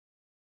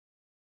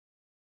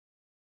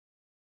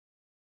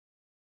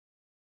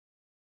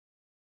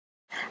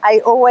I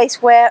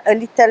always wear a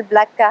little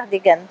black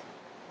cardigan.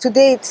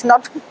 Today it's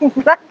not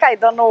black, I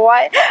don't know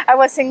why. I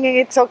was thinking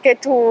it's okay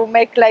to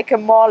make like a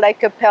more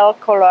like a pearl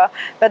color,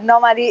 but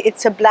normally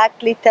it's a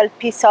black little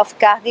piece of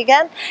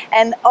cardigan.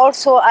 And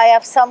also I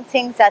have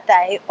something that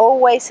I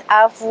always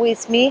have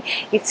with me.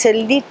 It's a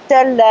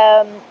little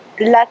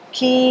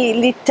lucky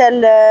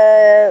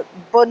little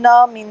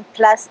bonhomme in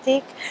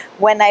plastic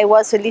when I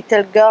was a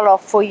little girl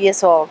of 4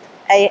 years old.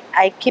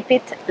 I keep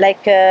it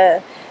like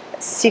a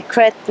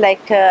secret,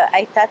 like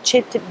I touch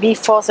it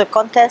before the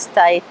contest,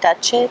 I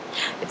touch it.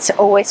 It's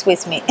always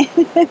with me.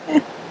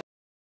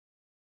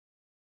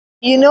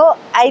 You know,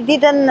 I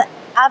didn't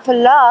have a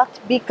lot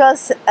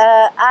because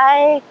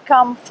I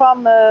come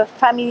from a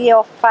family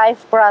of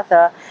 5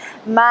 brothers.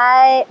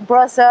 My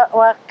brothers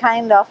were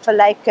kind of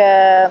like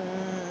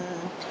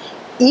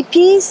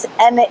hippies,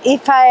 and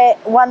if I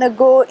want to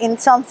go in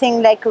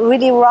something like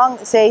really wrong,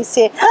 they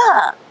say,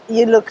 ah,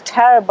 you look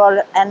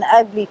terrible and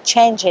ugly,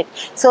 change it.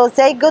 So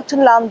they go to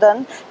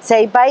London,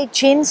 they buy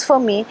jeans for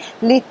me,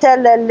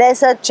 little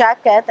leather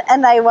jacket,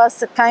 and I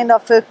was kind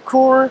of a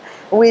cool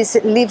with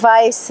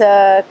Levi's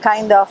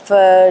kind of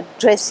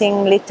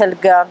dressing little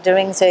girl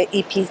during the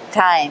hippie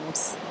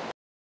times.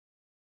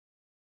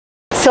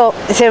 So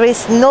there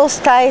is no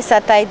style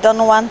that I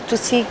don't want to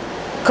see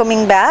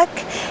coming back,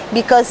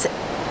 because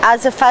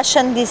as a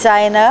fashion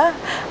designer,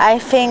 I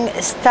think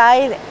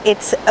style,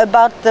 it's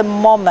about the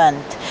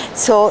moment.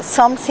 So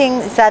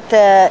something that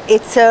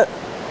it's a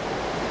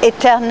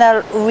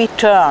eternal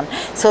return.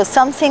 So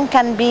something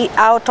can be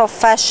out of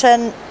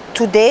fashion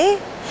today,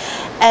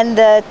 and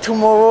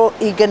tomorrow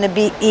it's gonna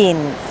be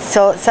in.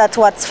 So that's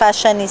what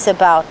fashion is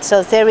about.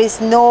 So there is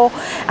no,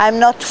 I'm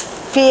not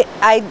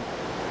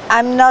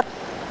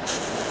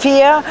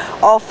fear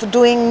of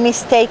doing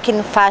mistake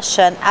in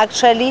fashion.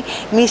 Actually,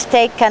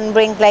 mistake can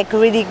bring like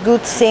really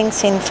good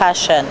things in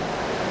fashion.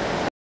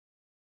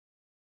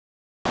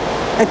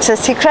 It's a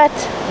secret.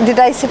 Did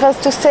I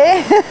supposed to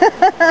say?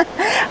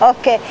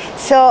 Okay,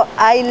 so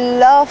I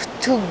love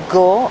to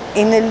go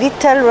in a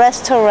little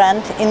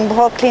restaurant in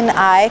Brooklyn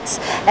Heights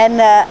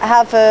and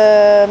have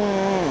a,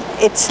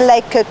 it's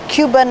like a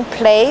Cuban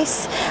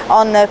place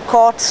on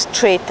Court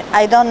Street.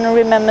 I don't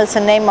remember the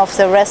name of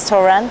the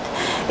restaurant.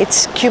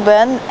 It's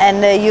Cuban,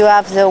 and you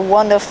have the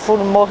wonderful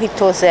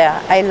mojitos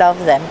there. I love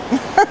them.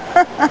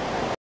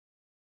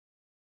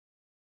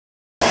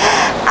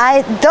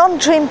 I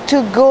don't dream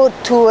to go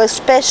to a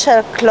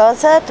special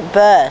closet,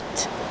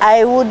 but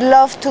I would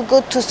love to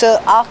go to the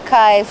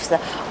archives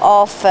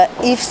of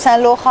Yves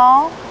Saint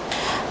Laurent,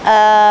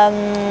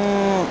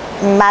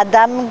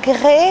 Madame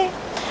Grey,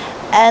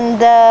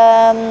 and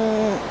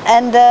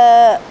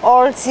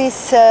all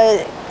this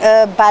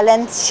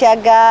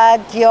Balenciaga,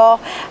 Dior.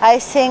 I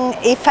think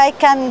if I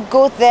can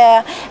go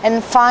there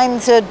and find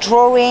the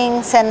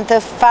drawings and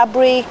the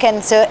fabric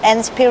and the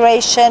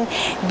inspiration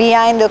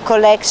behind the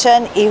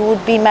collection, it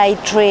would be my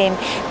dream.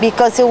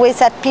 Because the way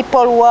that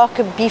people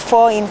work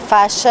before in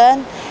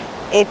fashion,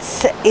 it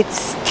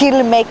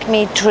still make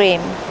me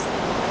dream.